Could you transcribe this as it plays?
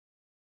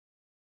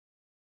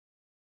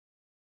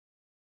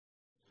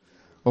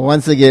Well,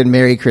 once again,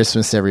 Merry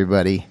Christmas,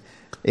 everybody.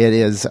 It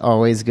is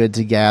always good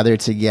to gather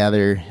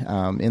together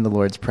in the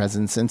Lord's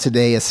presence, and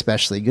today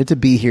especially, good to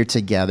be here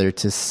together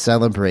to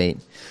celebrate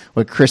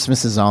what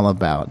Christmas is all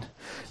about.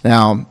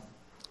 Now,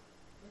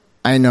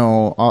 I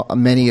know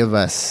many of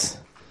us,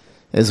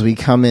 as we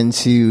come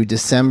into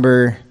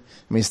December,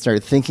 and we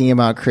start thinking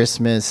about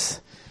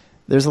Christmas,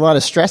 there's a lot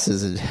of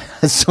stresses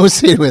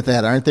associated with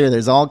that, aren't there?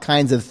 There's all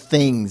kinds of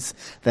things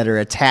that are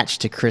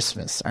attached to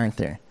Christmas, aren't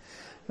there?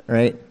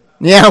 Right?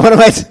 Yeah,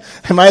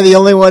 am I the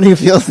only one who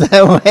feels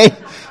that way?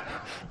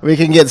 We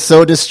can get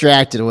so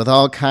distracted with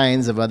all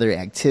kinds of other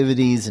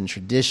activities and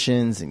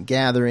traditions and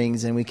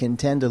gatherings, and we can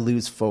tend to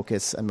lose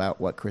focus about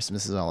what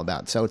Christmas is all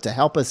about. So to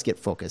help us get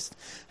focused,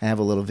 I have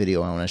a little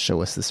video I want to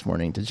show us this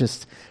morning to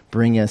just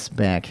bring us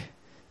back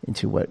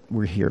into what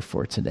we're here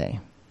for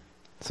today.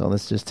 So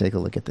let's just take a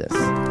look at this.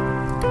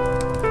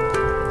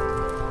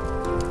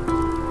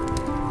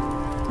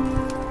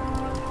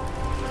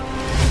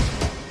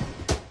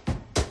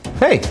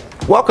 Hey,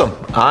 welcome.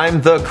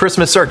 I'm the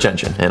Christmas search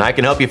engine, and I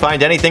can help you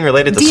find anything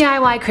related to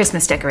DIY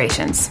Christmas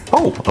decorations.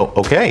 Oh,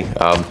 okay.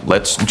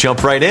 Let's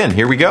jump right in.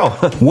 Here we go.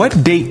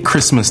 What date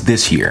Christmas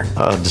this year?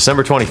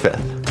 December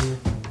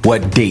 25th.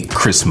 What date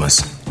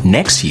Christmas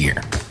next year?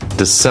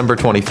 December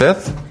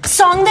 25th.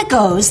 Song that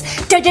goes.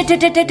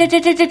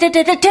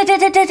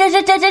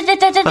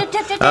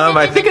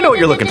 I think I know what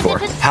you're looking for.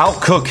 How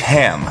cook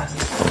ham?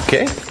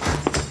 Okay.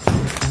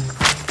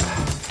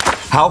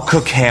 How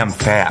cook ham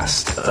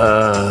fast?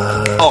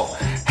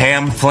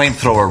 Ham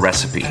flamethrower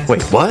recipe.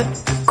 Wait, what?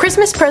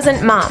 Christmas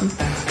present mom.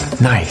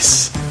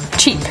 Nice.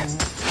 Cheap.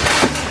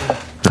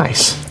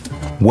 Nice.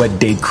 What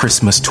date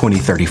Christmas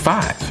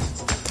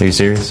 2035? Are you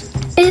serious?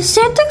 Is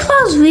Santa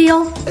Claus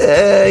real?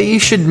 You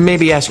should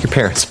maybe ask your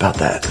parents about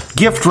that.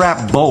 Gift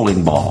wrap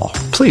bowling ball.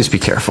 Please be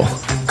careful.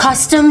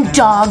 Custom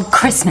dog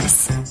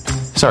Christmas.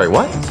 Sorry,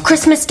 what?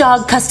 Christmas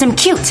dog custom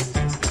cute.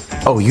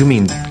 Oh, you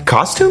mean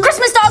costume?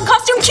 Christmas dog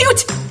costume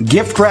cute.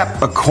 Gift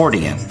wrap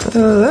accordion.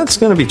 That's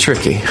gonna be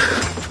tricky.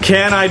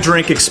 Can I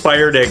drink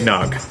expired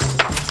eggnog?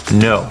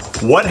 No.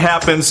 What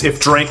happens if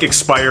drank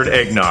expired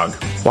eggnog?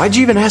 Why'd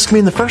you even ask me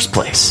in the first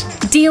place?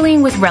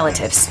 Dealing with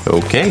relatives.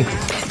 Okay.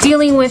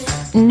 Dealing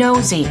with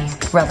nosy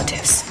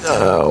relatives.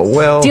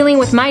 Well... Dealing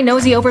with my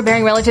nosy,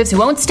 overbearing relatives who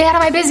won't stay out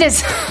of my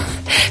business.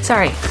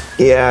 Sorry.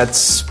 Yeah,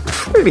 it's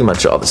pretty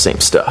much all the same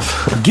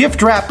stuff.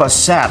 Gift wrap a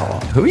saddle.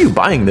 Who are you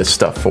buying this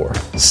stuff for?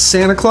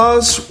 Santa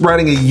Claus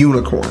riding a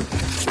unicorn.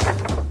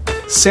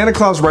 Santa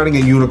Claus riding a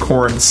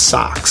unicorn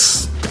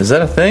socks. Is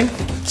that a thing?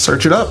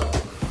 Search it up.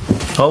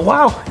 Oh,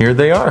 wow. Here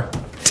they are.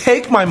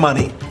 Take my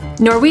money.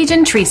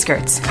 Norwegian tree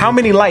skirts. How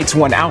many lights,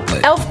 one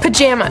outlet? Elf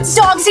pajamas.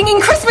 Dog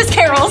singing Christmas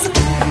carols.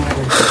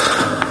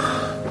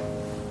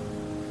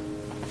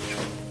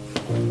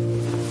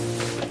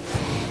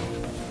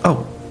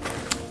 Oh.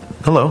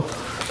 Hello.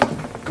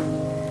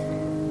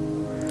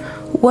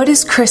 What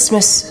is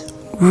Christmas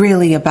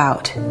really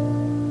about?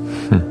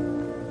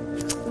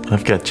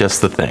 I've got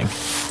just the thing.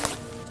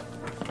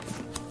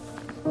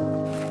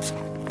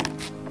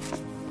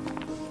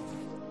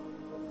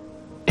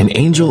 An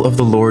angel of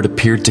the Lord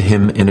appeared to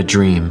him in a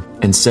dream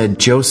and said,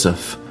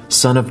 Joseph,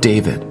 son of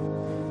David,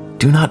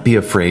 do not be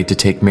afraid to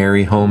take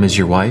Mary home as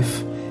your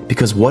wife,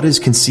 because what is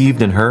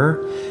conceived in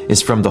her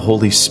is from the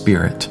Holy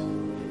Spirit.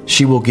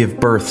 She will give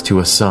birth to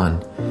a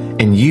son,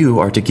 and you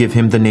are to give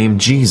him the name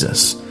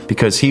Jesus,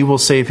 because he will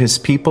save his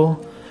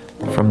people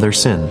from their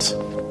sins.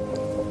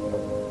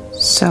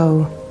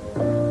 So,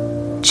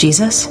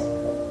 Jesus?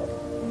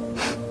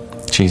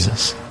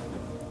 Jesus.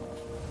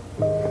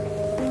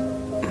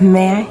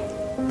 May I?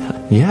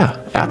 Yeah,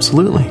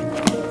 absolutely.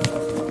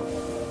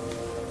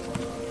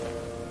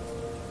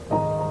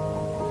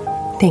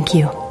 Thank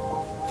you.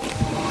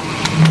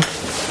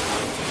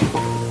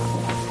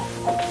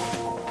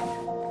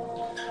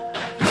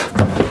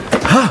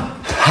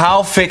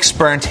 How fix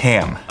burnt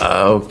ham?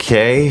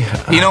 Okay.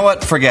 You know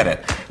what? Forget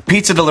it.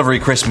 Pizza delivery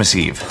Christmas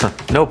Eve.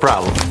 No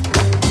problem.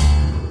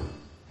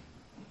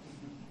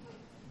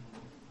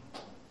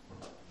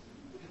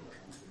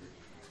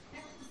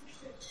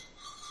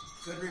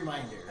 Good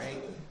reminder, right?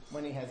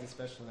 When he has a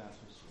special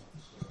announcement.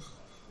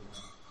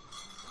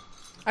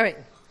 All right.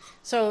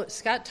 So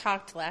Scott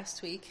talked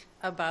last week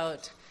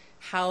about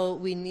how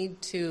we need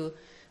to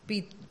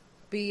be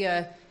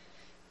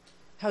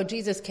how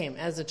Jesus came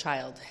as a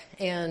child,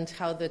 and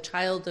how the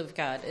child of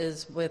God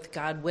is with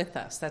God with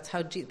us. That's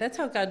how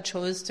God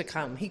chose to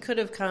come. He could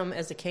have come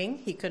as a king.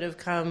 He could have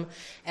come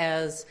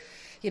as,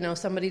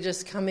 somebody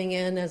just coming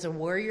in as a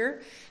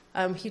warrior.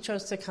 He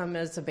chose to come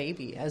as a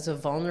baby, as a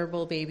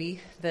vulnerable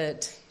baby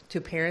to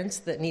parents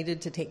that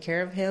needed to take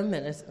care of him,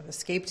 and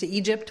escaped to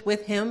Egypt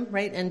with him,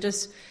 right? And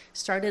just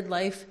started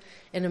life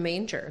in a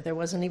manger. There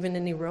wasn't even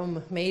any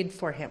room made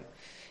for him.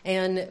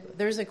 And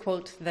there's a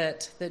quote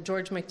that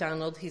George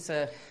MacDonald, he's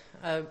a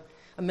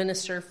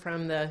minister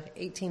from the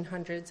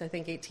 1800s, I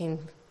think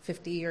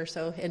 1850 or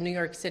so, in New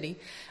York City.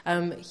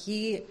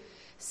 He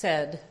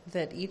said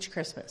that each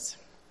Christmas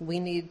we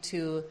need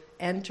to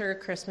enter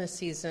Christmas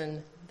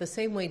season the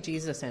same way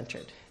Jesus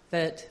entered,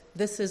 that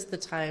this is the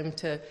time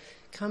to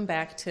come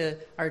back to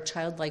our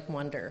childlike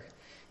wonder.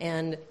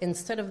 And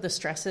instead of the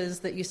stresses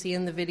that you see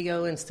in the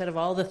video, instead of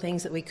all the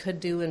things that we could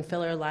do and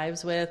fill our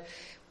lives with,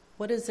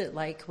 what is it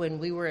like when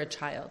we were a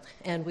child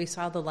and we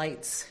saw the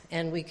lights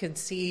and we could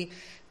see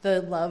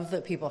the love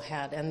that people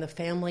had and the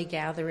family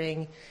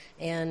gathering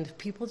and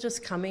people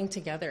just coming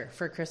together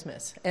for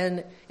Christmas?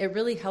 And it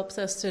really helps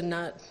us to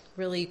not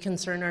really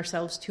concern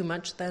ourselves too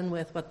much then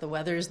with what the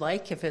weather's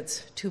like, if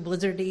it's too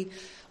blizzardy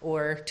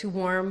or too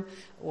warm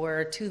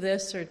or too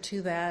this or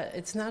too that.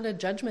 It's not a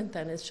judgment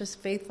then. It's just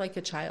faith like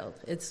a child.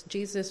 It's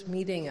Jesus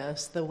meeting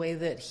us the way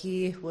that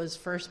he was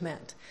first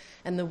met.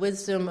 And the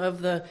wisdom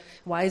of the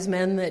wise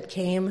men that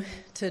came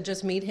to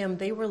just meet him,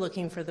 they were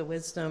looking for the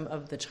wisdom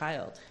of the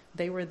child.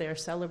 They were there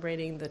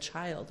celebrating the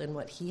child and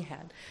what he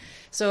had.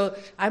 So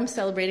I'm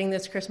celebrating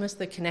this Christmas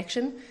the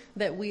connection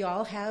that we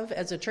all have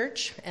as a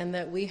church and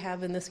that we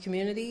have in this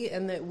community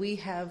and that we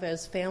have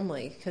as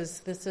family, because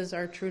this is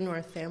our True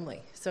North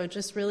family. So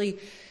just really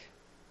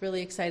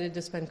excited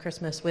to spend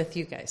Christmas with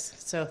you guys.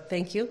 So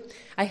thank you.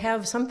 I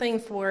have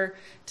something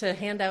to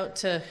hand out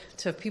to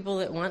people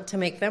that want to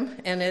make them,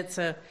 and it's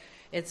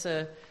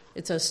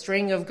a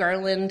string of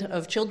garland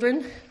of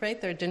children,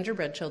 right? They're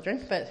gingerbread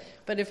children, but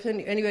if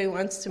anybody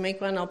wants to make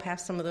one, I'll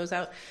pass some of those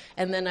out.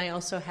 And then I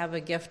also have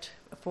a gift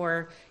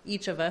for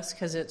each of us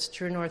because it's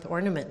True North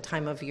ornament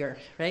time of year,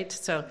 right?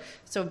 So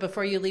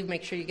before you leave,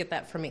 make sure you get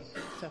that for me.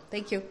 So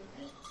thank you.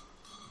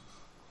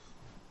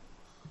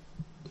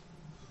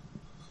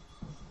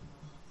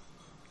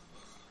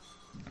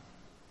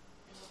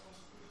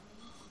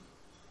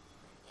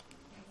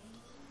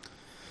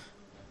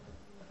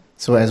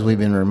 So as we've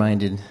been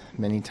reminded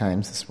many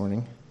times this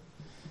morning,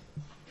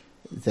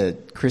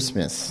 that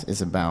Christmas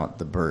is about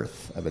the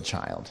birth of a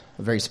child,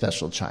 a very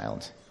special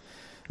child.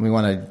 And we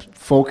want to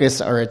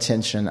focus our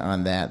attention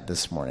on that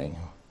this morning,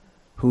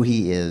 who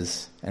he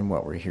is and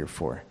what we're here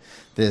for.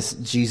 This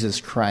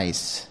Jesus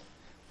Christ,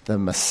 the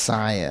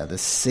Messiah, the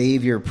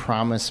Savior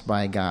promised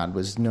by God,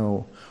 was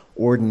no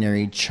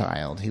ordinary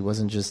child. He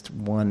wasn't just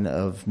one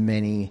of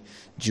many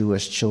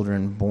Jewish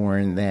children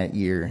born that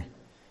year.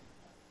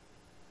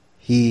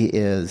 He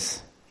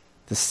is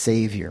the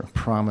Savior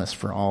promised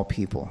for all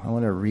people. I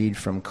want to read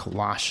from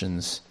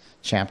Colossians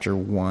chapter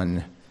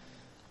 1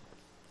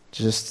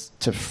 just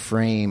to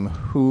frame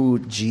who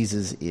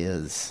Jesus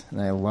is.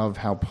 And I love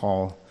how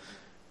Paul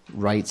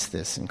writes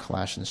this in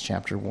Colossians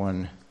chapter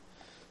 1.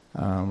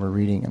 I'm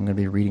going to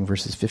be reading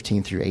verses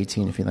 15 through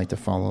 18 if you'd like to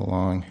follow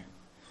along.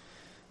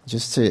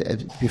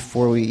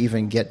 Before we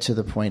even get to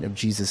the point of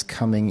Jesus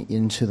coming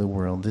into the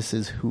world, this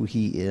is who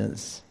he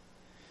is.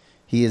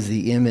 He is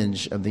the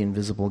image of the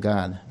invisible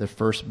God, the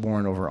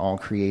firstborn over all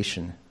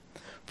creation.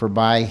 For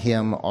by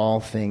him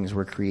all things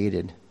were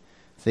created,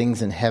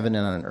 things in heaven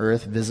and on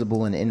earth,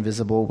 visible and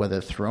invisible,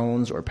 whether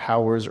thrones or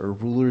powers or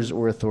rulers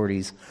or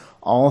authorities.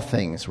 All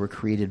things were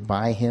created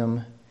by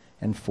him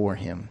and for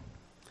him.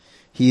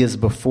 He is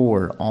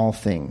before all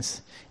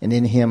things, and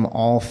in him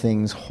all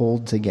things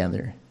hold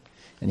together.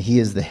 And he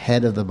is the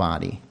head of the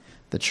body,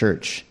 the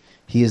church.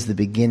 He is the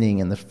beginning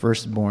and the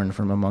firstborn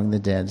from among the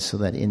dead, so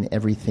that in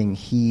everything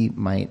he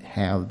might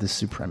have the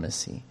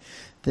supremacy.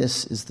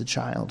 This is the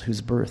child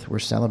whose birth we're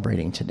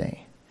celebrating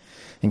today.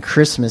 And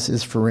Christmas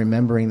is for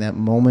remembering that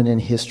moment in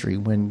history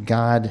when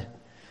God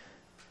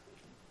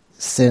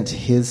sent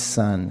his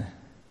Son,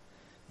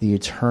 the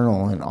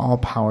eternal and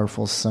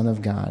all-powerful Son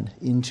of God,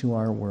 into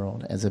our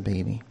world as a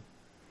baby.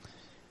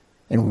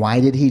 And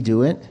why did he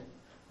do it?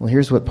 Well,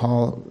 here's what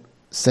Paul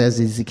says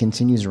as he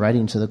continues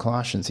writing to the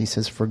Colossians. He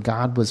says, "For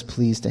God was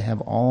pleased to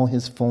have all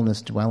his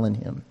fullness dwell in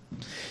him,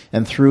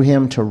 and through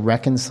him to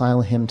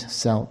reconcile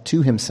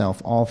to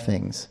himself all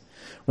things,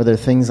 whether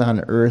things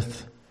on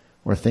earth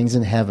or things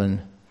in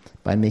heaven,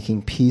 by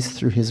making peace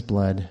through his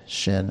blood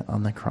shed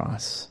on the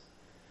cross."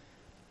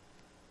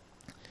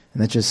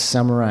 And that just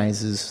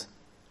summarizes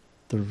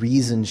the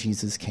reason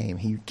Jesus came.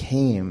 He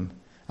came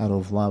out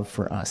of love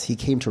for us. He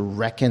came to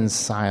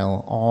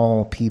reconcile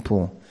all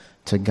people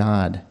to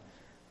God.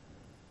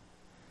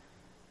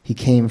 He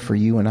came for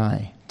you and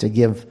I, to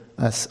give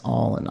us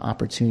all an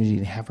opportunity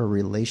to have a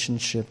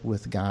relationship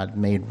with God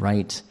made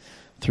right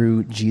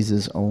through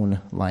Jesus' own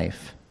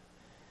life.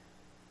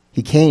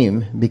 He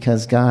came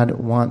because God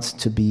wants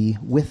to be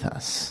with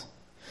us.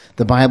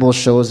 The Bible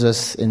shows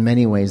us in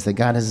many ways that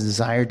God has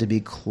desired to be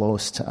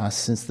close to us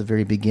since the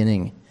very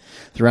beginning.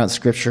 Throughout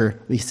Scripture,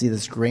 we see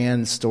this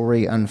grand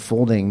story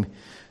unfolding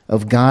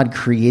of God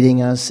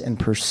creating us and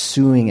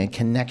pursuing a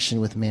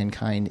connection with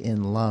mankind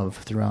in love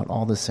throughout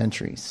all the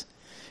centuries.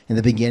 In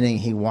the beginning,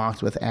 he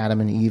walked with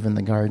Adam and Eve in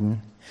the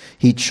garden.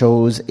 He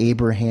chose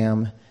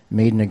Abraham,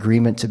 made an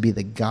agreement to be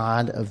the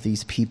God of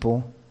these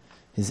people,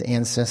 his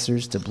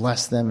ancestors, to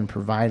bless them and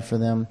provide for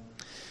them.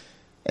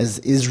 As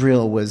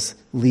Israel was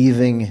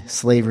leaving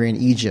slavery in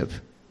Egypt,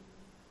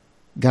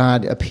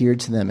 God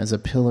appeared to them as a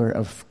pillar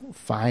of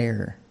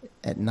fire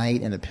at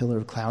night and a pillar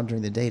of cloud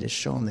during the day to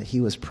show them that he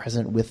was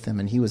present with them,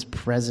 and he was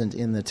present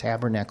in the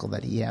tabernacle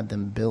that he had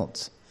them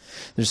built.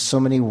 There's so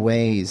many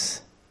ways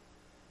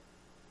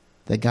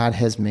that God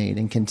has made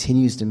and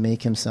continues to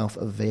make himself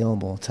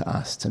available to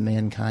us, to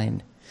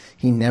mankind.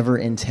 He never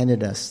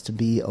intended us to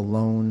be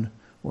alone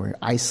or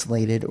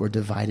isolated or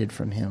divided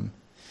from him.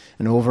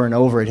 And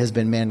over, it has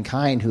been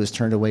mankind who has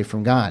turned away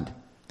from God.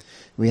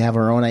 We have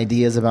our own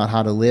ideas about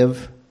how to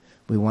live.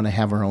 We want to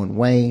have our own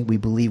way. We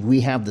believe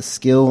we have the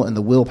skill and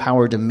the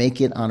willpower to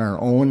make it on our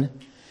own.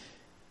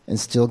 And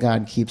still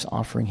God keeps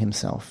offering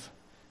himself,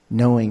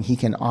 knowing he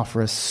can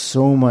offer us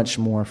so much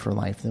more for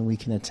life than we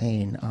can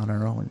attain on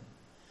our own.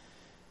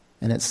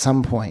 And at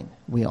some point,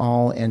 we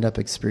all end up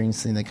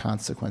experiencing the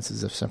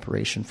consequences of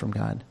separation from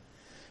God,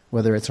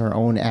 whether it's our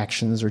own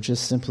actions or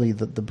just simply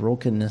the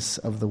brokenness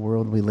of the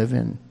world we live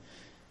in.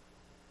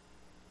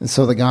 And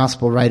so the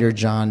gospel writer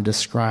John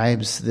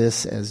describes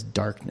this as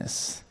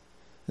darkness.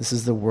 This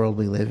is the world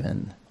we live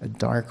in, a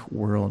dark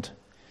world.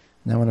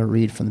 And I want to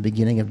read from the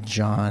beginning of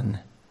John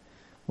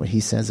what he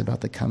says about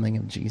the coming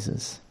of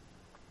Jesus.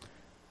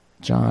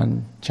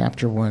 John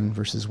chapter 1,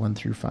 verses 1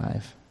 through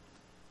 5.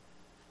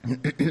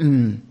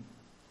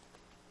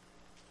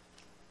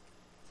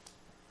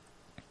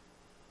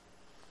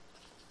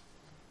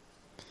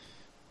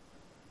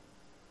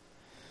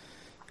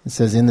 It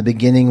says, "In the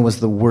beginning was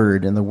the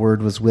Word, and the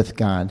Word was with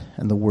God,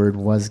 and the Word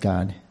was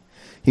God.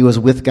 He was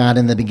with God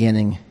in the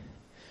beginning.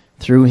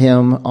 Through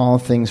him all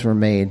things were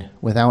made.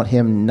 Without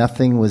him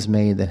nothing was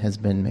made that has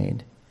been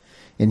made.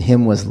 In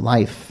him was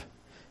life,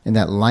 and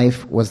that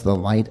life was the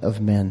light of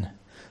men.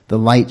 The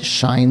light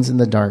shines in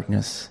the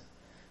darkness,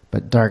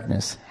 but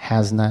darkness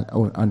has not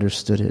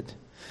understood it."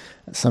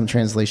 Some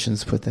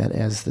translations put that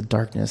as the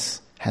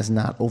darkness has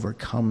not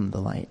overcome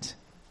the light.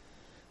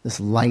 This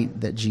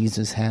light that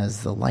Jesus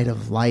has, the light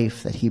of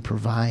life that he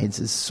provides,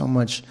 is so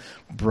much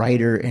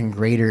brighter and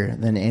greater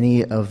than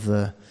any of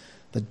the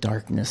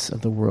darkness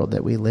of the world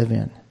that we live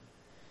in.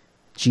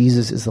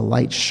 Jesus is the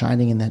light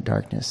shining in that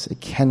darkness.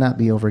 It cannot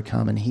be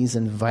overcome, and he's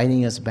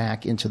inviting us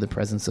back into the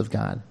presence of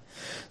God.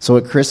 So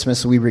at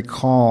Christmas, we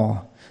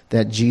recall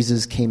that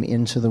Jesus came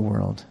into the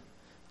world,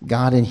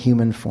 God in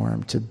human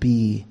form, to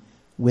be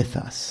with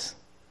us.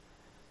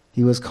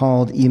 He was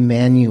called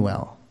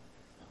Emmanuel,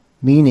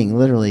 meaning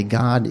literally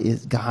God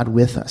is God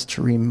with us,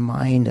 to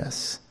remind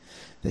us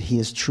that he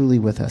is truly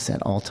with us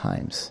at all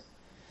times.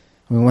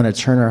 We want to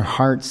turn our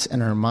hearts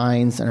and our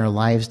minds and our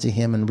lives to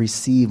him and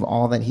receive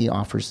all that he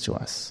offers to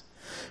us.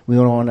 We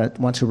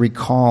want to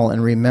recall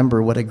and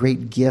remember what a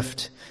great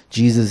gift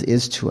Jesus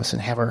is to us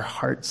and have our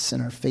hearts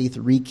and our faith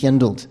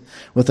rekindled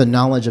with the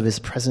knowledge of his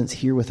presence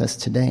here with us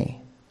today.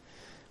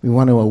 We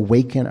want to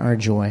awaken our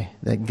joy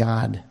that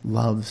God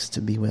loves to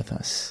be with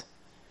us.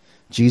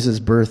 Jesus'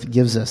 birth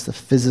gives us the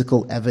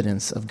physical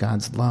evidence of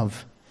God's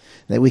love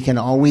that we can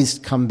always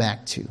come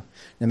back to.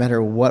 No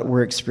matter what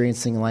we're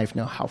experiencing in life,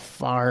 no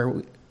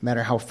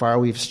matter how far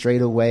we've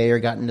strayed away or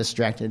gotten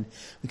distracted,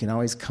 we can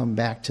always come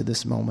back to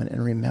this moment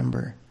and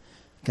remember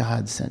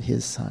God sent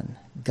his son.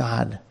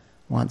 God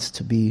wants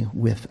to be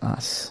with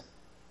us.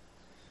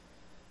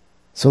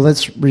 So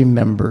let's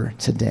remember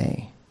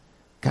today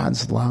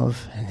God's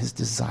love and his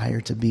desire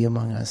to be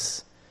among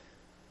us,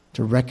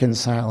 to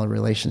reconcile a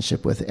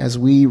relationship with, as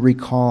we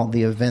recall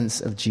the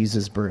events of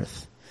Jesus'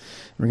 birth.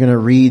 We're going to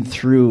read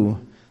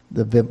through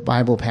the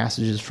Bible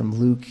passages from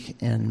Luke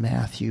and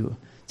Matthew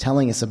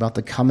telling us about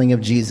the coming of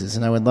Jesus.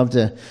 And I would love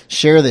to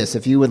share this.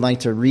 If you would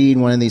like to read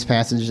one of these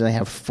passages, I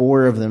have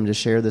 4 of them to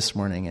share this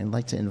morning. I'd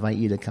like to invite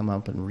you to come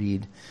up and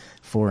read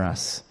for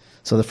us.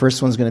 So the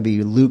first one's going to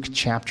be Luke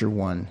chapter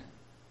 1,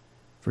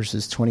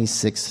 verses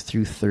 26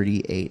 through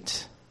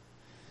 38.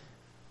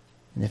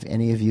 And if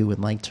any of you would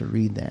like to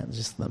read that,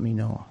 just let me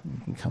know.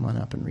 You can come on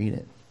up and read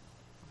it.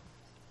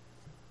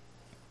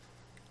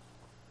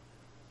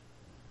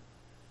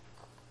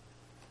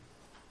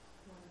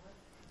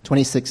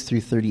 (26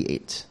 through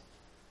 38).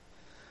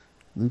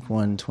 Luke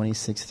 1,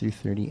 26 through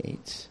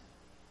 38.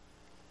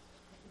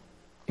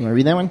 You want to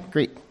read that one?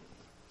 Great.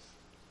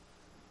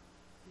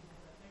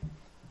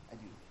 I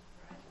do.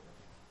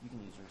 You can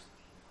use yours.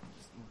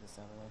 Just move this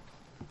out of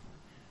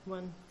the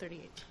way.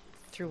 1:38.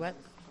 Through what?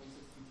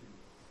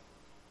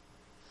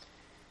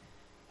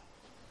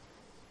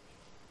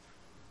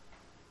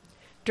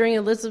 During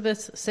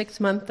Elizabeth's 6th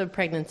month of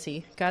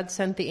pregnancy, God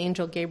sent the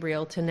angel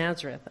Gabriel to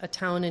Nazareth, a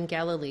town in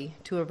Galilee,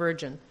 to a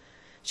virgin.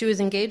 She was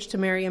engaged to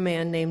marry a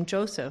man named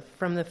Joseph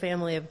from the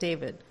family of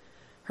David.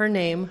 Her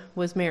name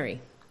was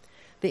Mary.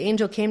 The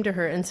angel came to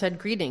her and said,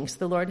 "Greetings,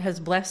 the Lord has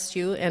blessed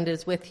you and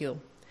is with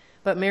you."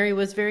 But Mary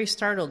was very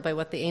startled by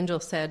what the angel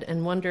said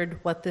and wondered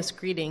what this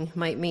greeting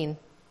might mean.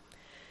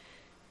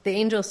 The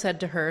angel said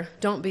to her,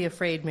 "Don't be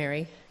afraid,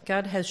 Mary.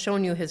 God has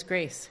shown you his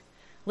grace.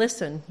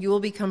 Listen, you will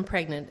become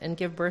pregnant and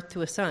give birth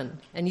to a son,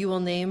 and you will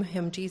name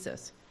him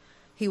Jesus.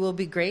 He will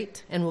be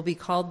great and will be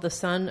called the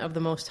Son of the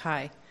Most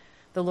High.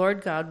 The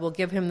Lord God will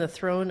give him the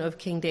throne of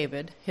King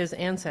David, his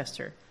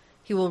ancestor.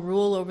 He will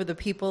rule over the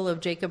people of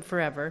Jacob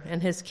forever,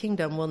 and his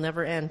kingdom will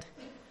never end."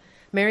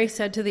 Mary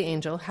said to the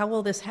angel, "How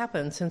will this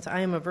happen, since I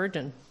am a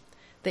virgin?"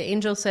 The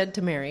angel said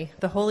to Mary,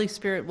 "The Holy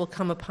Spirit will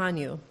come upon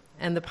you,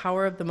 and the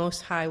power of the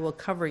Most High will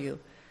cover you.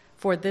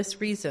 For this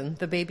reason,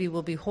 the baby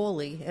will be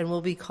holy and will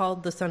be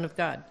called the Son of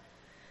God.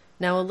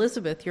 Now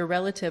Elizabeth, your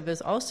relative,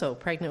 is also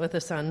pregnant with a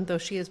son, though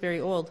she is very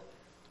old.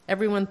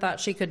 Everyone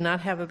thought she could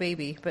not have a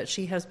baby, but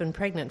she has been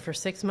pregnant for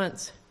 6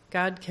 months.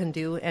 God can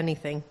do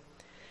anything."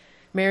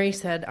 Mary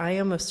said, "I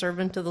am a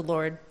servant of the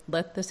Lord.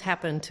 Let this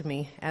happen to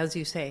me, as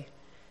you say."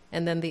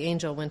 And then the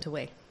angel went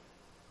away.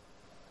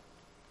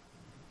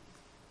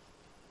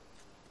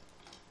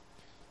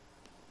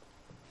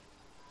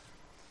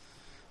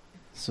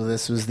 So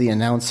this was the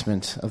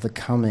announcement of the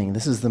coming.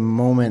 This is the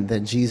moment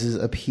that Jesus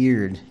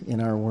appeared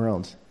in our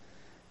world,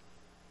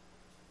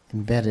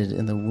 embedded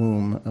in the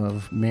womb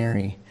of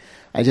Mary.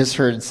 I just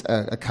heard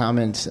a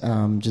comment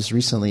just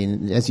recently,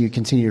 and as you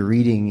continue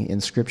reading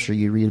in Scripture,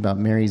 you read about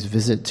Mary's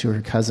visit to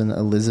her cousin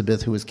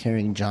Elizabeth, who was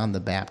carrying John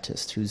the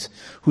Baptist,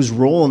 whose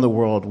role in the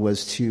world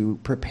was to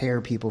prepare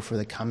people for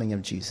the coming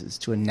of Jesus,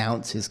 to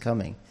announce his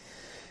coming.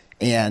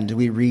 And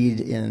we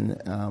read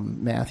in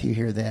Matthew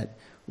here that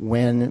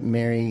when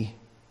Mary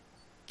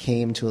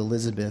came to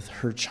Elizabeth,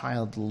 her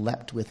child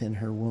leapt within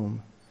her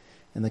womb.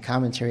 And the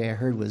commentary I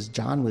heard was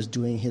John was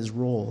doing his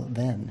role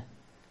then,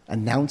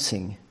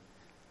 announcing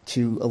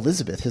to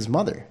Elizabeth, his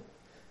mother,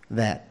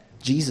 that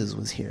Jesus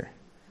was here.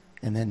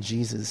 And then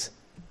Jesus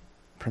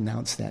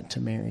pronounced that to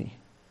Mary,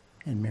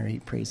 and Mary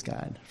praised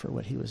God for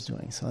what he was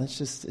doing. So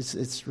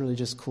it's really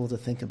just cool to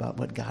think about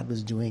what God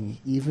was doing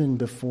even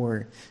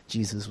before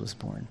Jesus was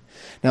born.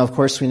 Now, of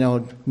course, we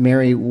know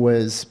Mary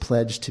was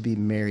pledged to be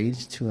married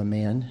to a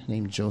man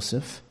named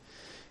Joseph,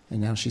 and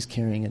now she's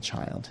carrying a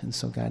child, and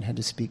so God had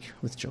to speak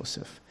with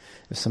Joseph.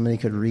 If somebody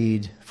could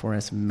read for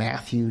us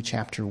Matthew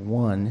chapter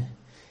 1,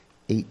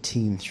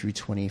 18 through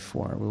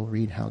 24. We'll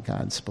read how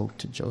God spoke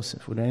to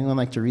Joseph. Would anyone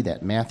like to read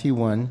that? Matthew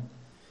 1,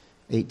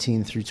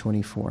 18 through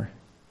 24.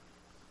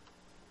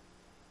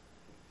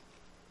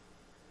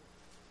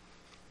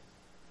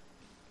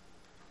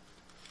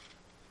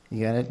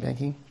 You got it,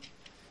 Becky?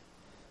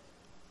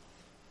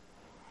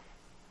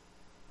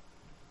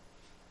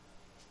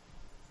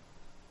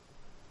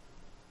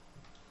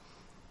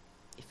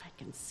 If I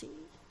can see.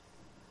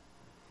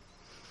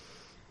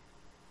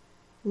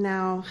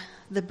 Now,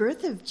 the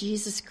birth of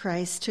Jesus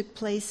Christ took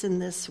place in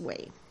this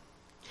way.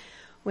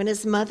 When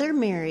his mother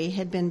Mary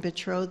had been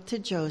betrothed to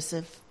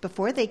Joseph,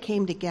 before they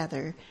came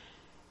together,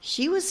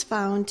 she was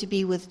found to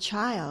be with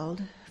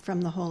child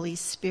from the Holy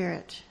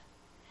Spirit.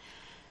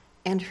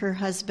 And her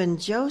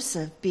husband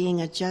Joseph, being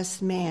a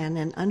just man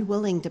and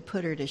unwilling to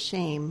put her to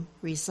shame,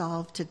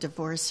 resolved to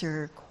divorce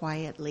her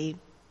quietly.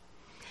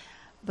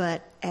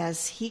 But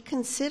as he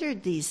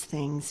considered these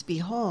things,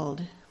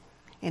 behold,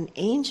 an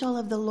angel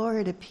of the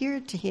Lord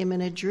appeared to him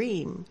in a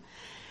dream,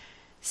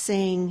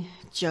 saying,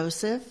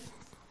 "Joseph,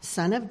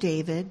 son of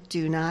David,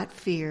 do not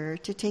fear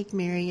to take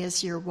Mary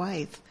as your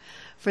wife,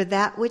 for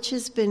that which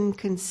has been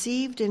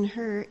conceived in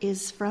her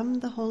is from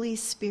the Holy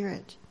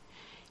Spirit.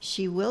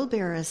 She will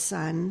bear a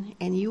son,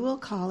 and you will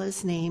call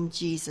his name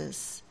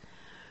Jesus,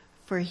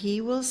 for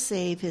he will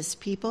save his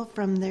people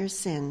from their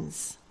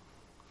sins."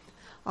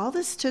 All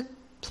this took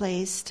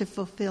place to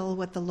fulfill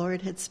what the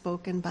Lord had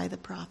spoken by the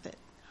prophet.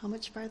 How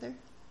much farther?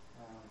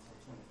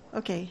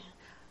 Okay.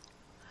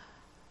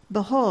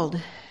 "Behold,"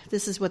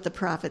 this is what the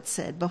prophet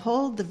said,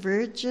 "behold, the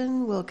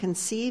virgin will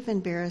conceive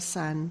and bear a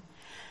son,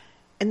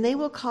 and they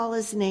will call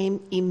his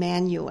name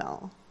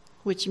Emmanuel,"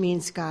 which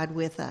means God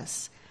with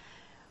us.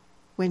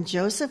 When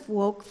Joseph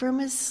woke from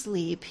his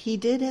sleep, he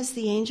did as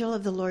the angel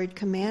of the Lord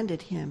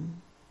commanded him.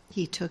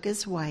 He took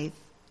his wife,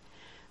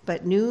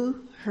 but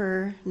knew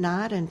her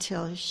not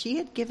until she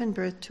had given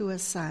birth to a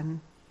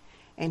son,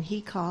 and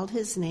he called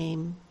his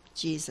name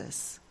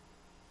Jesus.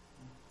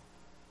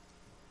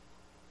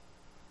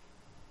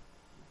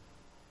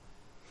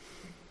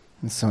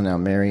 And so now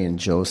Mary and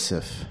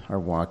Joseph are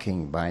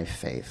walking by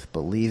faith,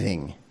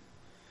 believing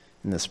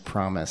in this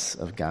promise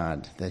of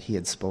God that he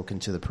had spoken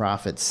to the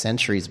prophets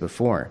centuries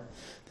before,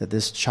 that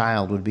this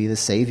child would be the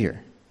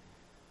Savior,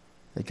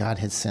 that God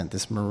had sent.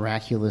 This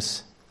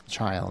miraculous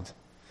child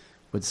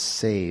would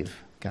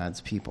save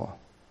God's people.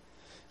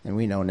 And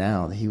we know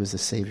now that he was the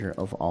Savior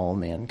of all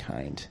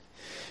mankind.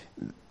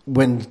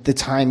 When the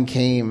time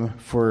came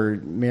for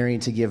Mary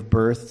to give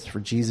birth, for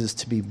Jesus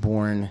to be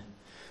born,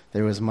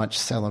 there was much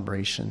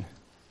celebration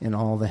in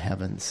all the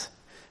heavens.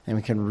 And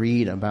we can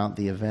read about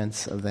the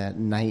events of that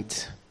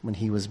night when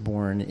he was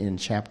born in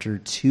chapter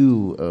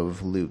 2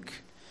 of Luke.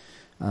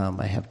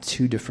 I have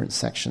two different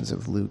sections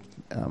of Luke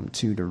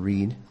 2 to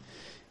read.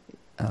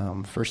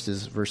 First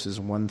is verses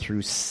 1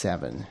 through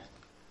 7.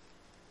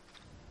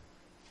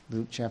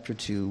 Luke chapter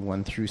 2,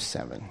 1 through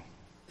 7.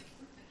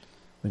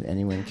 Would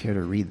anyone care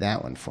to read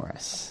that one for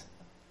us?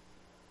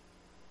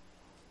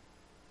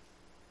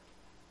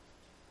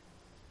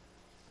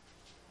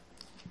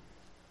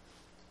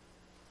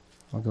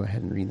 I'll go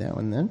ahead and read that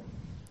one then.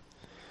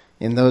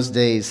 "In those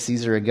days,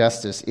 Caesar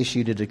Augustus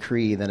issued a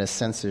decree that a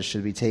census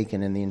should be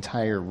taken in the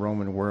entire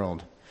Roman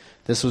world.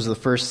 This was the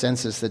first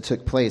census that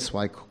took place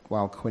while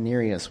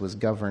Quirinius was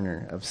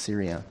governor of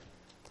Syria.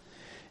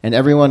 And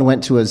everyone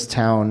went to his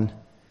town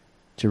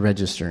to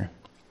register.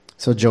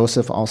 So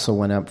Joseph also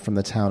went up from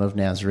the town of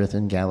Nazareth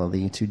in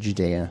Galilee to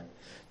Judea,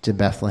 to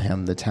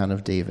Bethlehem, the town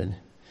of David,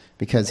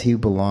 because he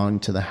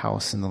belonged to the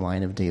house in the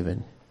line of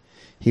David.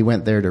 He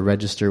went there to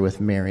register with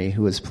Mary,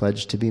 who was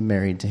pledged to be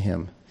married to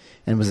him,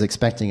 and was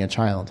expecting a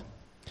child.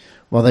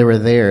 While they were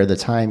there, the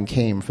time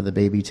came for the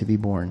baby to be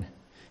born,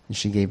 and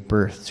she gave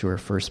birth to her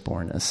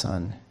firstborn, a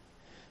son.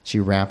 She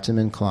wrapped him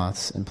in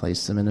cloths and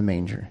placed him in a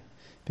manger,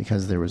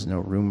 because there was no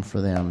room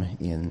for them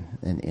in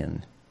an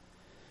inn.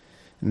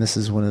 And this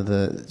is one of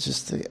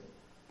the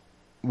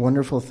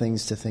wonderful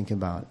things to think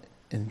about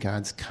in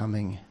God's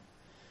coming,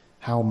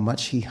 how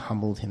much he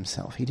humbled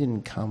himself. He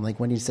didn't come, like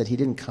when he said he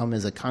didn't come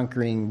as a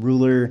conquering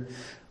ruler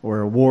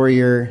or a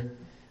warrior.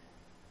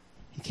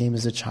 He came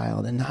as a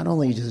child. And not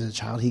only as a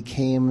child, he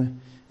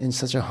came in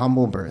such a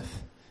humble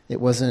birth.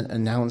 It wasn't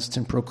announced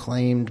and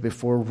proclaimed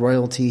before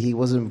royalty. He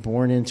wasn't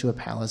born into a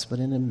palace, but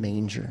in a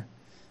manger,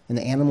 an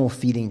animal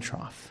feeding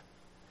trough.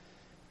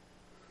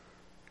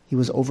 He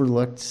was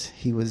overlooked.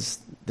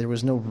 There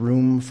was no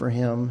room for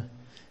him.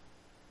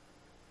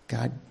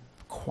 God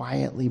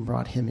quietly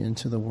brought him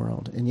into the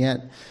world. And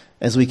yet,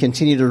 as we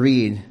continue to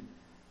read,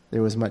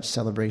 there was much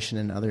celebration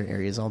in other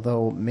areas.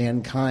 Although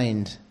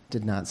mankind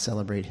did not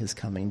celebrate his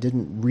coming,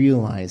 didn't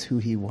realize who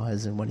he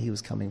was and what he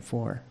was coming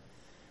for,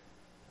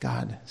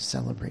 God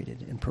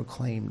celebrated and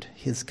proclaimed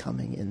his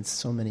coming in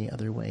so many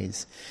other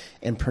ways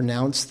and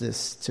pronounced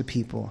this to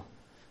people,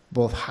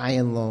 both high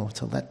and low,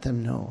 to let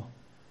them know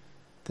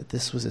that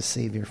this was a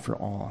Savior for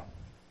all.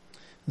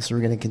 And so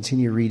we're going to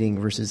continue reading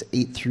verses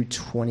 8 through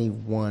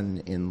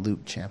 21 in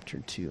Luke chapter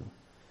 2.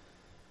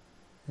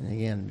 And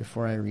again,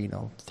 before I read,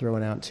 I'll throw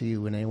it out to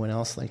you. Would anyone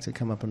else like to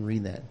come up and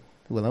read that?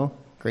 Willow?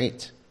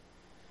 Great.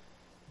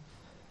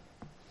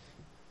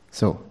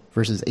 So,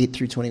 verses 8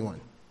 through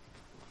 21.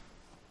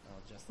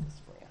 I'll adjust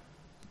this for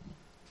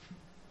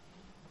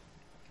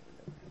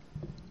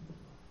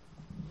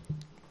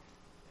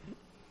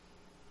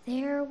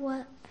you.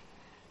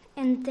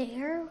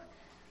 There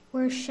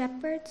were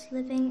shepherds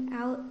living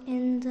out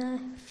in the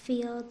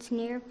fields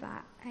nearby,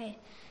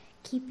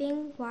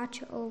 keeping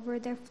watch over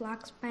their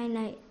flocks by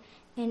night.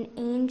 An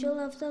angel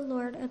of the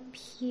Lord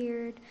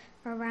appeared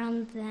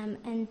around them,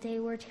 and they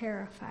were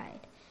terrified.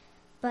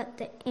 But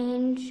the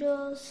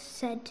angel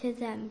said to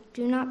them,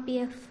 "Do not be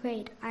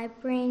afraid. I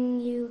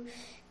bring you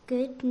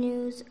good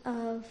news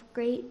of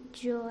great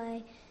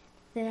joy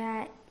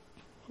that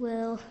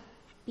will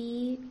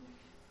be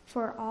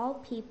for all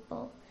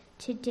people.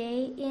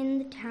 Today in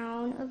the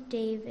town of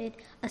David,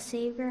 a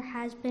Savior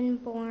has been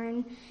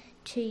born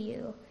to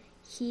you.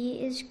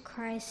 He is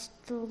Christ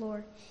the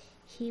Lord.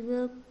 He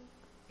will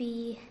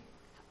be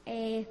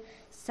a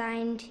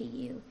sign to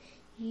you.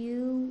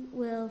 You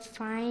will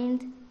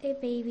find a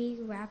baby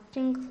wrapped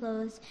in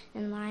clothes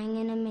and lying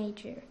in a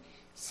manger."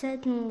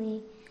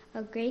 Suddenly,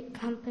 a great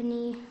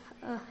company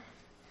of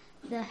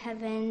the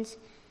heavens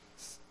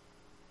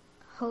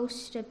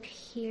host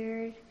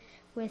appeared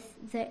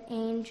with the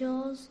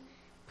angels,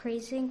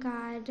 praising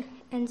God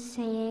and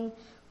saying,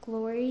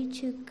 "Glory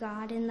to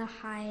God in the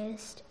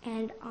highest,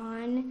 and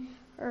on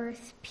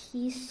earth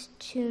peace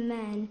to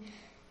men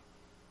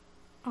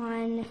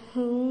on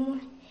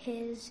whom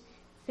his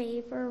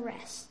favor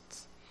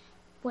rests."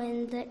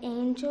 When the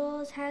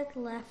angels had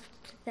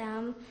left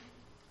them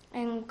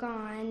and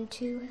gone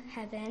to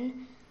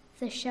heaven,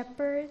 the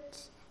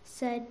shepherds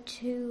said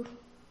to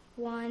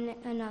one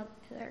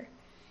another,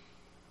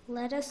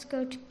 "Let us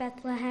go to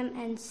Bethlehem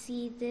and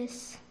see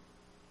this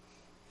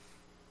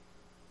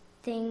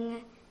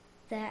thing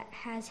that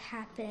has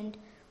happened,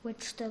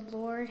 which the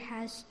Lord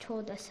has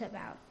told us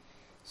about."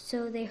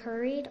 So they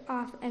hurried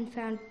off and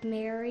found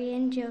Mary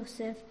and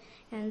Joseph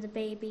and the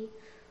baby,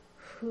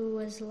 who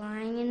was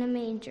lying in a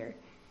manger.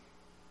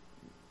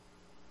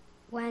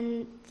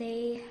 When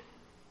they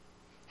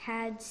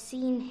had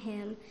seen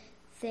him,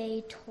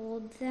 they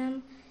told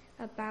them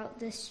about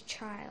this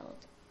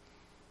child.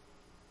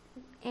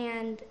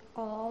 And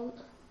all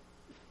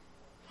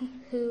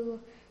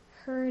who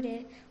heard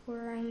it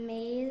were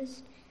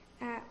amazed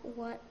at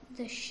what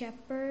the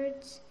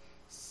shepherds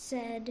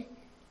said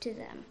to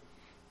them.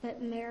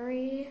 But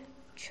Mary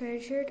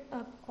treasured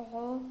up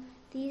all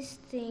these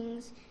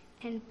things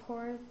and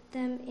poured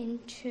them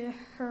into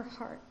her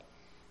heart.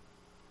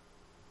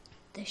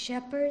 The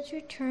shepherds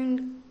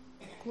returned,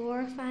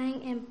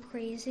 glorifying and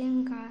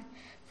praising God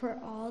for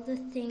all the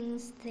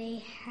things they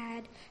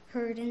had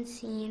heard and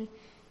seen,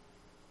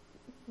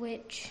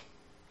 which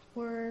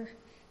were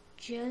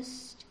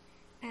just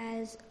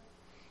as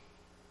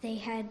they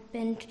had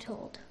been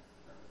told.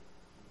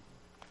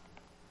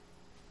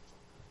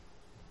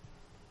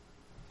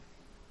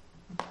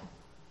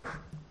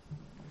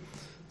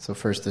 So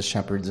first the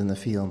shepherds in the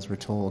fields were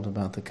told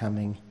about the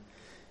coming.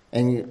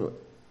 And you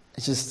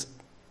just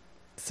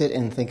sit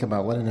and think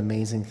about what an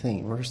amazing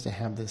thing. First to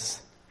have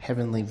this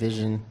heavenly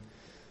vision,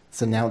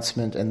 this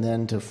announcement, and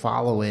then to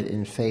follow it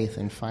in faith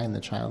and find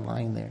the child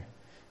lying there.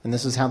 And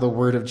this is how the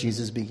word of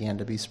Jesus began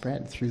to be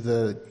spread, through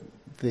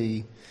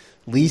the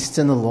least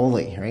and the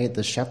lowly, right?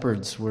 The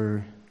shepherds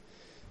were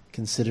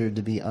considered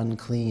to be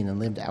unclean and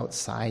lived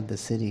outside the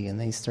city, and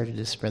they started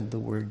to spread the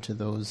word to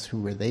those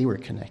they were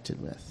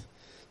connected with,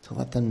 to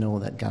let them know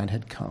that God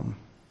had come.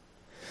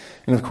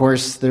 And of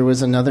course, there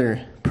was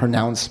another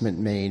announcement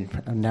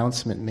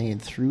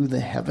made through the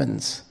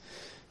heavens.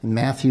 In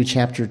Matthew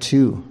chapter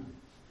 2,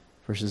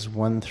 verses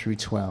 1 through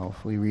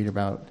 12, we read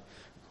about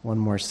one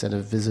more set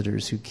of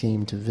visitors who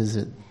came to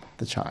visit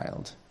the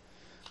child.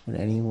 Would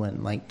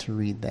anyone like to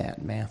read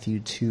that? Matthew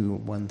 2,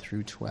 1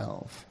 through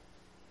 12.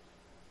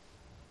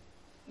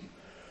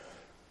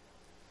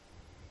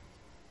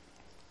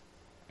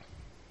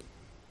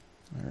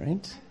 All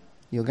right.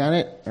 You got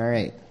it? All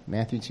right.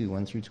 Matthew 2,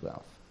 1 through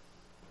 12.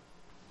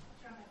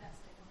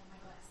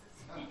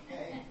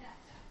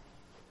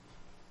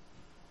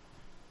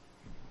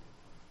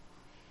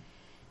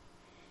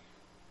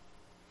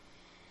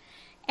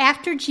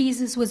 After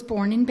Jesus was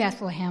born in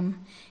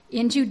Bethlehem,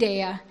 in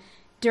Judea,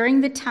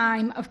 during the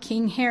time of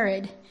King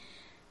Herod,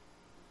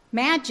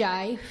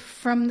 Magi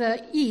from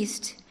the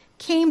east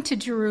came to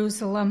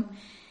Jerusalem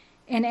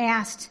and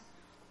asked,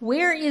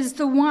 "Where is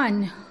the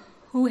one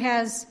who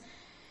has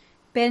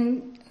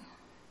been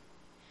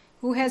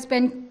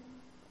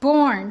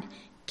born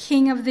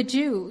King of the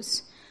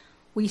Jews?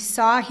 We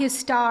saw his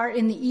star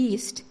in the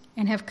east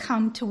and have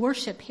come to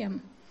worship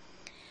him."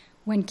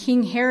 When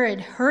King Herod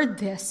heard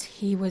this,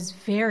 he was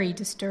very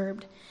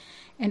disturbed,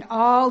 and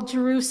all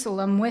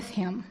Jerusalem with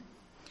him.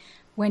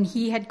 When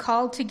he had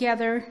called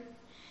together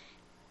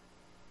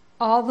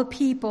all the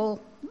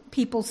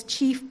people's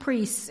chief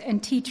priests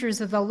and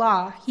teachers of the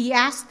law, he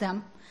asked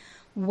them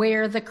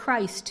where the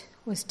Christ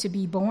was to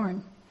be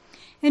born.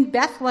 "In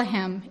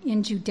Bethlehem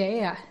in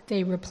Judea,"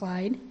 they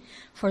replied,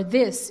 "for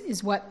this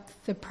is what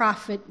the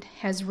prophet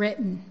has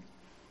written.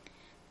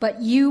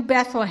 But you,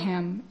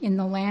 Bethlehem, in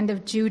the land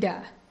of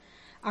Judah,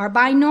 are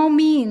by no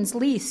means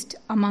least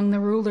among the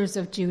rulers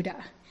of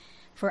Judah,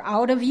 for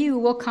out of you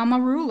will come a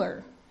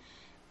ruler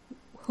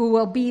who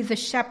will be the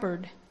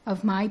shepherd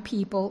of my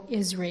people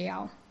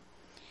Israel."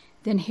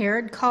 Then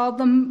Herod called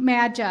the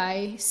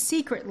Magi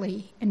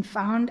secretly and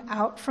found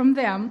out from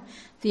them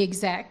the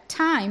exact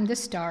time the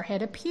star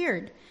had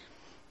appeared.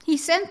 He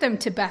sent them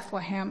to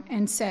Bethlehem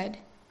and said,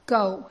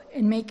 "Go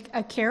and make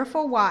a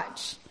careful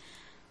watch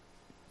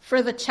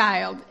for the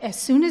child. As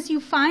soon as you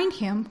find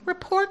him,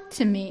 report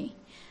to me,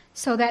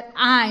 so that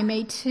I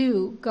may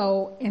too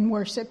go and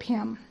worship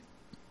him."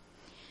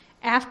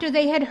 After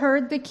they had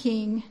heard the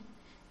king,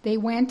 they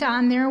went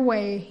on their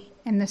way,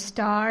 and the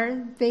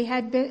star they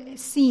had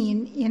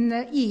seen in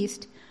the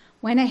east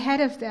went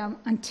ahead of them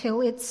until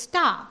it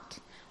stopped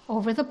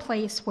over the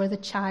place where the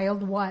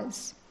child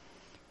was.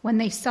 When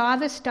they saw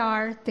the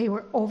star, they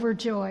were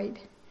overjoyed.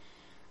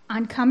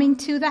 On coming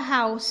to the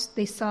house,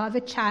 they saw the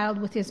child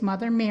with his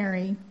mother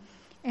Mary,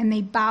 and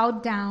they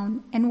bowed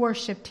down and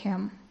worshipped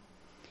him.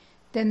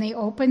 Then they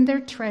opened their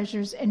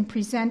treasures and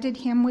presented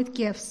him with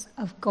gifts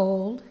of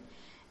gold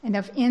and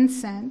of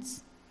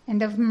incense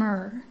and of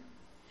myrrh.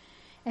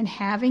 And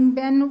having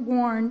been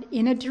warned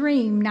in a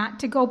dream not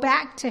to go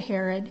back to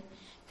Herod,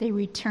 they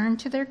returned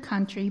to their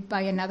country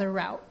by another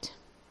route.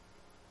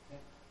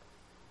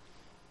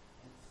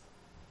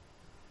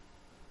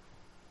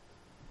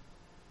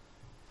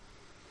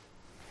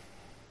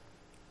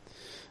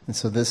 And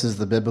so this is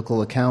the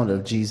biblical account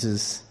of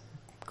Jesus'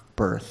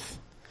 birth.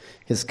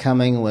 His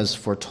coming was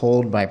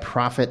foretold by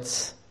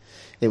prophets.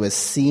 It was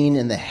seen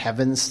in the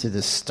heavens through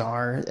the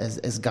star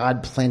as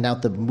God planned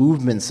out the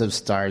movements of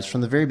stars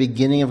from the very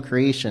beginning of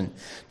creation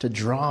to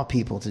draw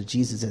people to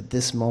Jesus at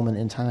this moment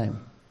in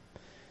time.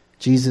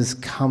 Jesus'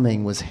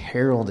 coming was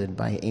heralded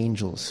by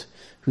angels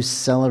who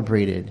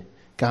celebrated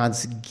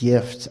God's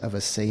gift of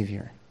a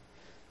Savior,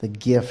 the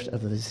gift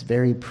of his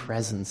very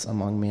presence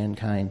among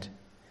mankind.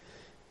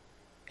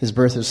 His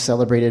birth was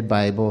celebrated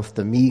by both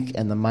the meek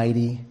and the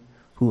mighty,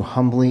 who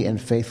humbly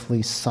and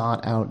faithfully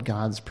sought out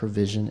God's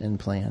provision and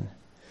plan.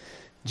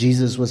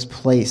 Jesus was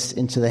placed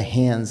into the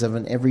hands of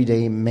an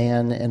everyday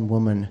man and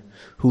woman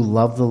who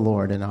loved the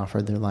Lord and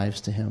offered their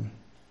lives to him.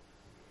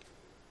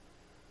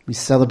 We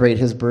celebrate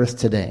his birth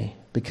today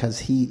because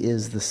he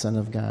is the Son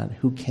of God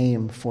who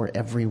came for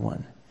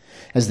everyone.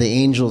 As the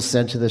angels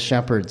said to the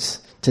shepherds,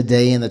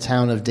 "Today in the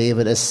town of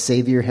David, a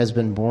Savior has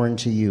been born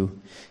to you.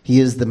 He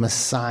is the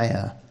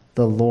Messiah,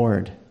 the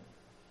Lord."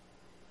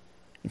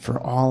 And for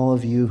all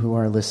of you who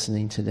are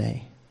listening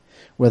today,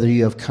 whether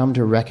you have come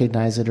to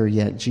recognize it or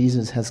yet,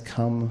 Jesus has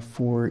come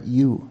for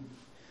you.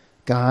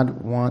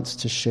 God wants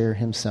to share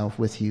himself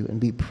with you and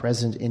be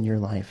present in your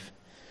life,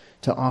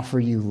 to offer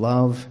you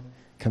love,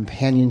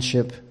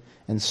 companionship,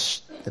 and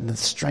the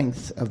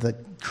strength of the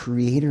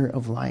Creator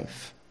of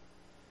life.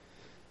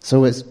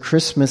 So as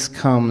Christmas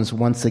comes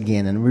once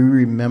again and we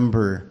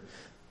remember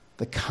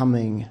the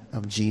coming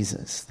of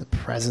Jesus, the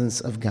presence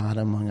of God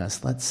among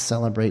us, let's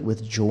celebrate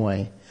with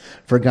joy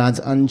for God's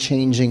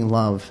unchanging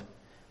love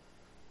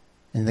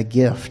and the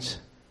gift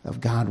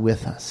of God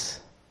with us.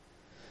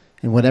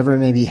 And whatever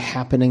may be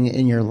happening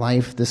in your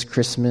life this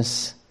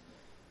Christmas,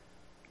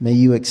 may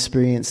you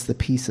experience the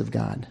peace of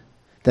God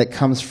that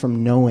comes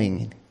from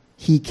knowing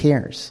he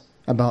cares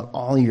about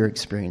all you're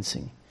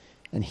experiencing.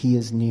 and he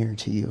is near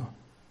to you.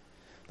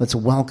 Let's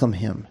welcome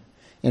him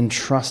and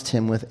trust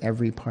him with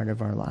every part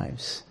of our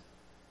lives.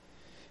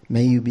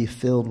 May you be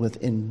filled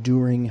with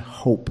enduring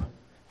hope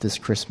this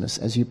Christmas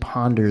as you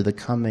ponder the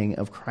coming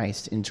of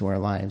Christ into our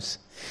lives.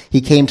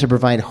 He came to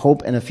provide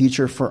hope and a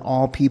future for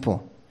all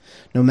people.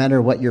 No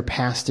matter what your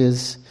past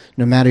is,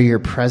 no matter your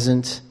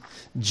present,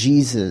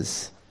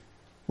 Jesus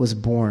was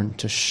born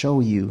to show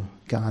you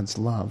God's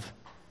love,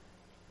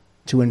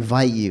 to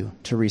invite you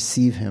to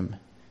receive him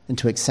and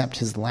to accept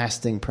his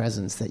lasting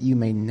presence that you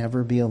may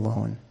never be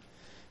alone.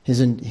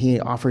 He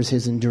offers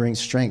his enduring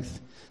strength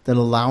that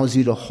allows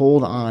you to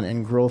hold on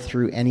and grow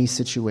through any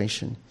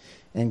situation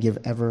and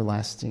give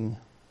everlasting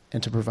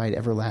and to provide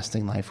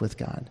everlasting life with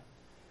God.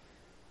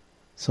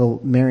 So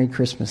Merry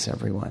Christmas,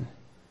 everyone.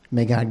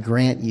 May God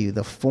grant you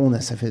the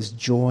fullness of his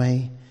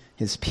joy,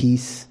 his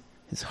peace,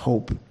 his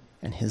hope,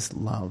 and his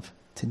love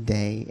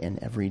today and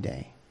every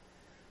day.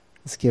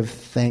 Let's give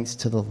thanks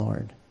to the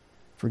Lord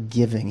for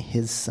giving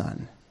his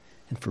Son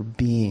and for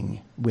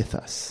being with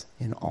us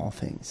in all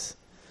things.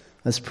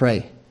 Let's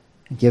pray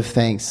and give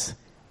thanks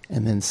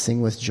and then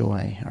sing with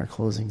joy our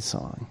closing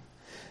song.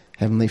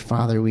 Heavenly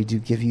Father, we do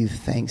give you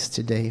thanks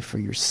today for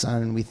your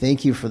Son. We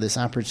thank you for this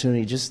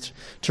opportunity just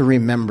to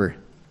remember,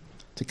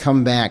 to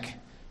come back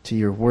to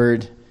your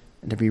word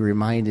and to be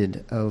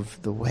reminded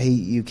of the way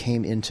you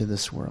came into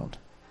this world.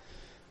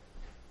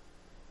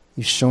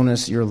 You've shown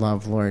us your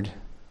love, Lord.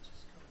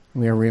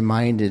 We are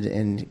reminded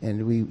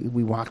and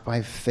we walk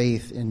by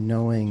faith in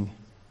knowing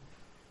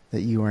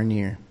that you are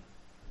near.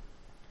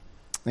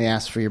 I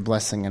ask for your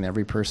blessing on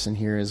every person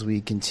here as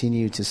we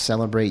continue to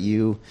celebrate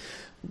you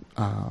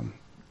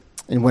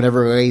in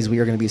whatever ways we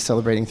are going to be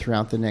celebrating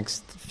throughout the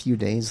next few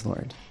days,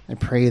 Lord. I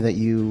pray that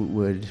you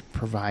would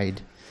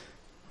provide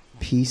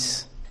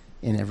peace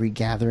in every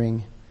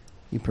gathering.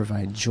 You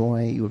provide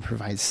joy. You would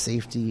provide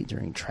safety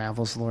during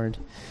travels, Lord.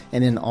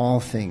 And in all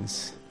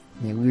things,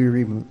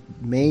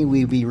 may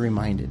we be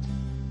reminded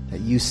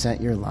that you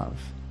sent your love,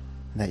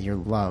 that your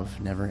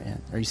love never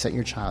ends. Or you sent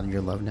your child,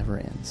 your love never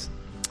ends.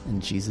 In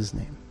Jesus'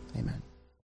 name, amen.